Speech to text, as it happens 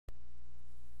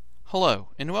Hello,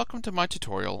 and welcome to my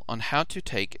tutorial on how to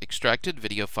take extracted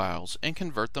video files and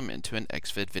convert them into an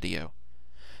Xvid video.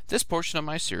 This portion of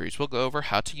my series will go over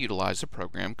how to utilize a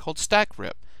program called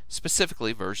StaxRip,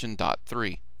 specifically version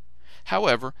 .3.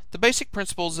 However, the basic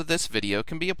principles of this video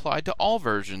can be applied to all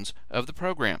versions of the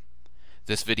program.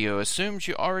 This video assumes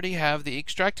you already have the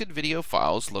extracted video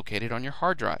files located on your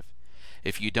hard drive.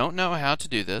 If you don't know how to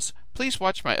do this, please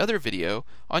watch my other video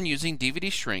on using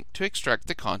DVD shrink to extract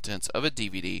the contents of a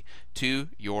DVD to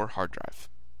your hard drive.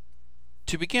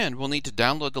 To begin, we'll need to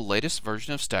download the latest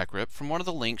version of StaxRip from one of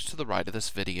the links to the right of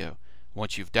this video.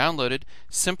 Once you've downloaded,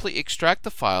 simply extract the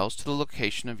files to the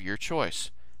location of your choice.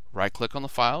 Right-click on the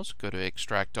files, go to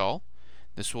Extract All.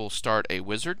 This will start a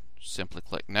wizard. Simply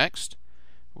click Next.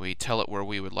 We tell it where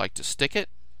we would like to stick it.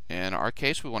 In our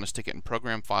case, we want to stick it in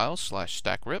Program Files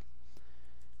 /StaxRip.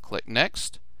 Click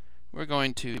Next. We're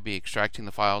going to be extracting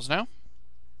the files now.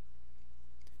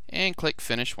 And click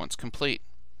Finish once complete.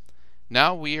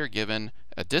 Now we are given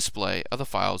a display of the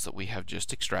files that we have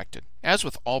just extracted. As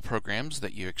with all programs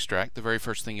that you extract, the very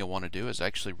first thing you'll want to do is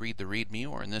actually read the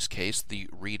README, or in this case, the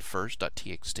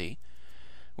readfirst.txt.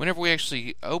 Whenever we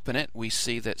actually open it, we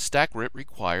see that StaxRip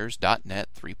requires .NET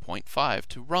 3.5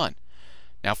 to run.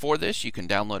 Now for this, you can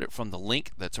download it from the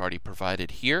link that's already provided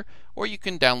here, or you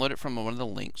can download it from one of the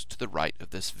links to the right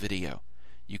of this video.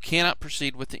 You cannot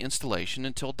proceed with the installation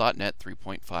until .NET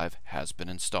 3.5 has been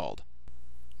installed.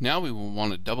 Now we will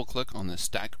want to double-click on the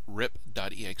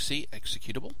StaxRip.exe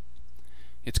executable.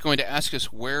 It's going to ask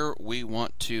us where we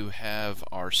want to have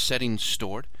our settings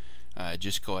stored.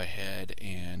 Just go ahead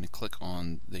and click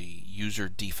on the user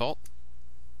default.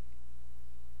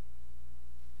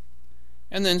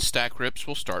 And then StaxRips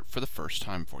will start for the first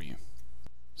time for you.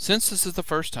 Since this is the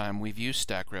first time we've used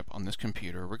StaxRip on this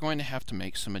computer, we're going to have to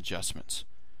make some adjustments.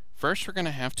 First, we're going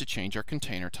to have to change our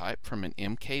container type from an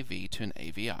MKV to an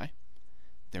AVI.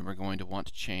 Then we're going to want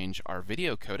to change our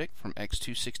video codec from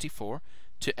X264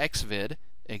 to Xvid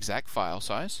exact file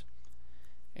size.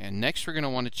 And next we're going to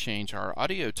want to change our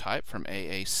audio type from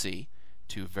AAC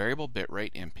to variable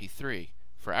bitrate MP3.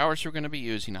 For ours, we're going to be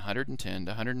using 110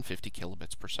 to 150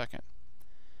 kilobits per second.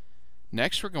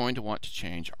 Next, we're going to want to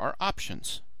change our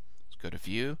options. Let's go to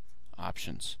View,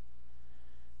 Options.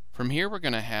 From here, we're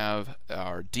going to have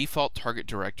our default target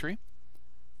directory.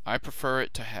 I prefer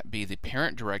it to be the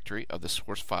parent directory of the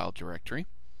source file directory.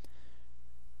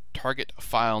 Target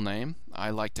file name, I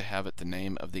like to have it the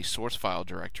name of the source file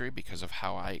directory because of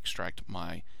how I extract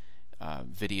my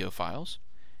video files.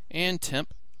 And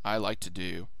temp, I like to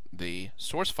do the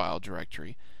source file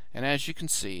directory. And as you can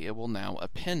see, it will now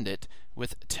append it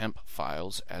with temp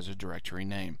files as a directory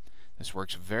name. This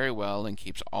works very well and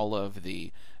keeps all of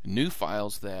the new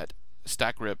files that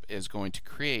StaxRip is going to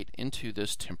create into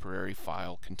this temporary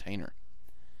file container.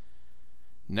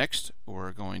 Next,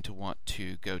 we're going to want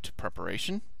to go to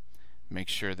Preparation. Make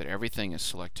sure that everything is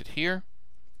selected here.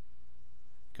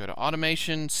 Go to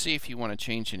Automation, see if you want to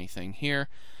change anything here.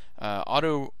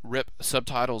 Auto rip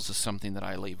subtitles is something that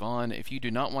I leave on. If you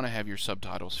do not want to have your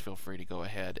subtitles, feel free to go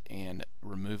ahead and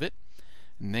remove it.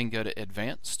 And then go to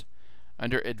Advanced.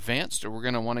 Under Advanced, we're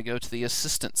going to want to go to the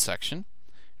Assistant section,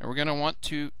 and we're going to want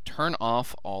to turn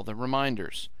off all the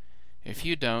reminders. If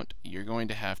you don't, you're going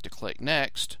to have to click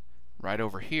Next right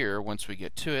over here once we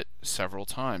get to it several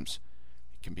times.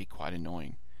 It can be quite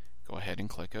annoying. Go ahead and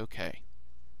click OK.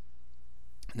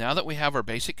 Now that we have our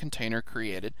basic container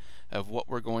created of what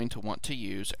we're going to want to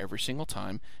use every single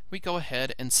time, we go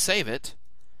ahead and save it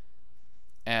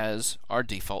as our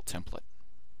default template.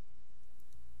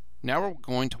 Now we're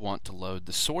going to want to load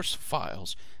the source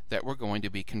files that we're going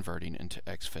to be converting into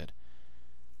Xvid.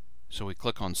 So we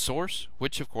click on Source,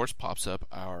 which of course pops up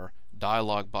our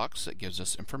dialog box that gives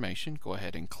us information. Go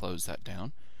ahead and close that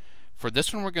down. For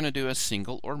this one, we're going to do a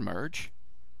single or merge,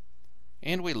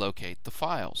 and we locate the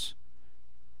files.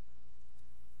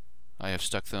 I have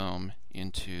stuck them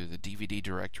into the DVD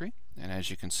directory, and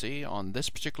as you can see on this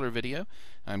particular video,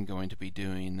 I'm going to be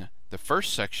doing the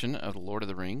first section of the Lord of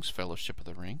the Rings, Fellowship of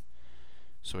the Ring.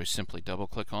 So I simply double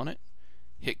click on it,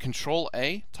 hit Control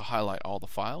A to highlight all the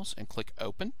files, and click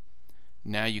Open.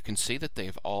 Now you can see that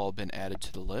they've all been added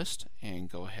to the list, and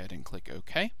go ahead and click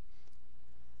OK.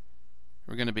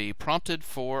 We're going to be prompted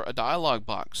for a dialog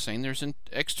box saying there's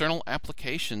external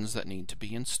applications that need to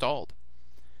be installed.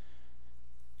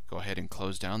 Go ahead and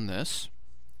close down this,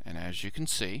 and as you can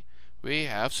see, we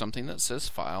have something that says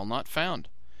File Not Found.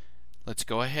 Let's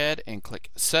go ahead and click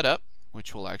Setup,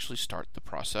 which will actually start the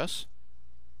process.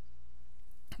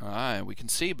 We can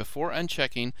see before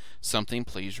unchecking something,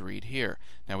 please read here.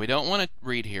 Now we don't want to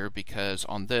read here because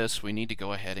on this we need to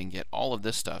go ahead and get all of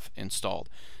this stuff installed,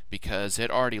 because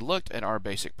it already looked at our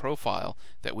basic profile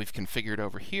that we've configured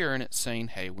over here and it's saying,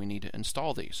 hey, we need to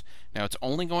install these. Now it's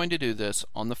only going to do this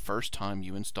on the first time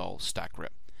you install StaxRip.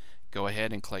 Go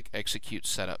ahead and click Execute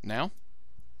Setup Now,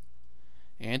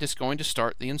 and it's going to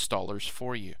start the installers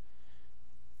for you.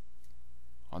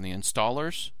 On the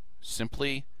installers,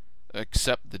 simply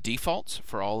accept the defaults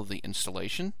for all of the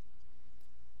installation.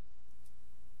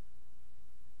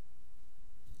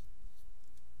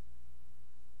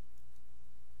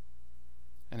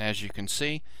 And as you can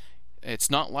see, it's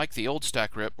not like the old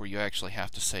StaxRip where you actually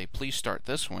have to say, please start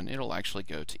this one. It'll actually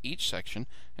go to each section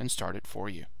and start it for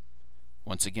you.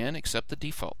 Once again, accept the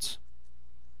defaults.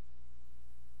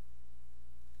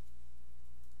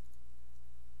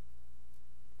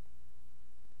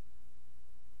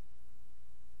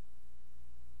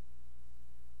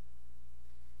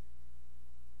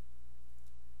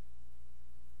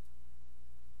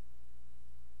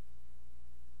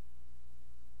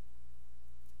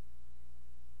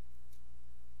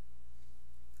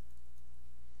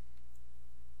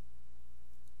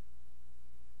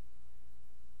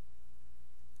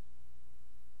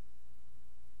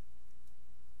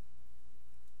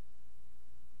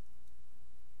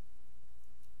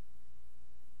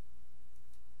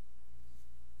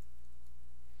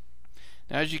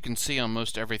 Now, as you can see on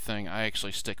most everything, I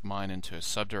actually stick mine into a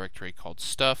subdirectory called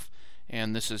Stuff,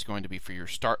 and this is going to be for your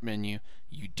start menu.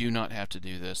 You do not have to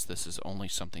do this. This is only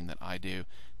something that I do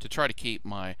to try to keep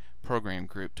my program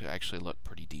group to actually look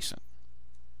pretty decent.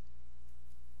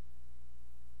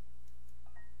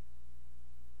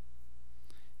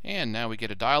 And now we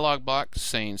get a dialog box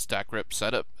saying StaxRip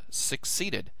setup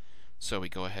succeeded. So we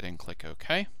go ahead and click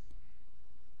OK.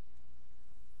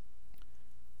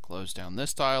 Close down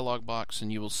this dialog box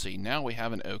and you will see now we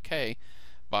have an OK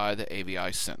by the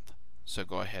AVI synth. So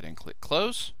go ahead and click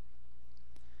Close,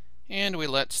 and we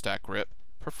let StaxRip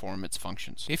perform its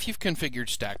functions. If you've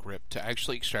configured StaxRip to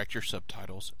actually extract your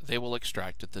subtitles, they will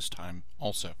extract at this time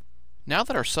also. Now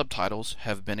that our subtitles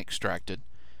have been extracted,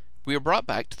 we are brought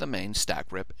back to the main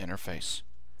StaxRip interface.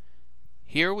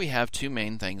 Here we have two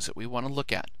main things that we want to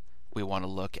look at. We want to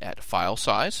look at file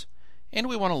size, and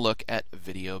we want to look at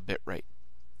video bitrate.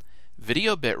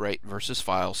 Video bitrate versus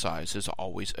file size is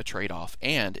always a trade-off,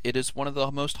 and it is one of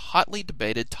the most hotly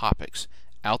debated topics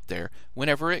out there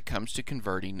whenever it comes to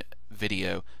converting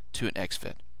video to an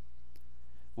Xvid.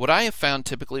 What I have found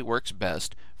typically works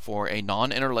best for a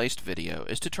non-interlaced video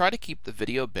is to try to keep the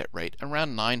video bitrate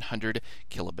around 900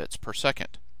 kilobits per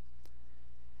second.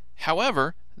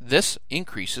 However, this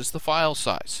increases the file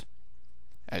size.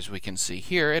 As we can see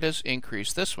here, it has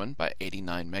increased this one by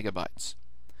 89 megabytes.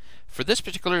 For this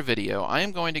particular video, I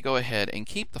am going to go ahead and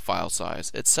keep the file size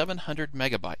at 700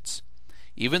 megabytes.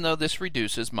 Even though this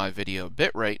reduces my video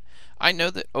bitrate, I know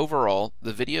that overall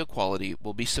the video quality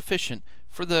will be sufficient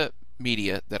for the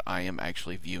media that I am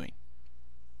actually viewing.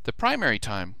 The primary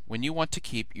time when you want to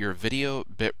keep your video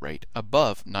bitrate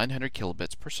above 900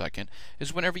 kilobits per second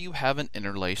is whenever you have an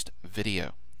interlaced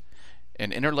video.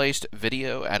 An interlaced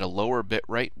video at a lower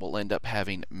bitrate will end up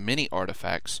having many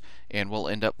artifacts and will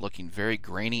end up looking very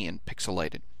grainy and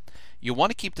pixelated. You want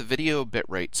to keep the video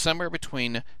bitrate somewhere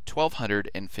between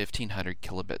 1200 and 1500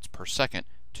 kilobits per second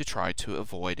to try to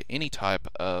avoid any type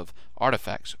of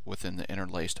artifacts within the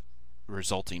interlaced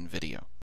resulting video.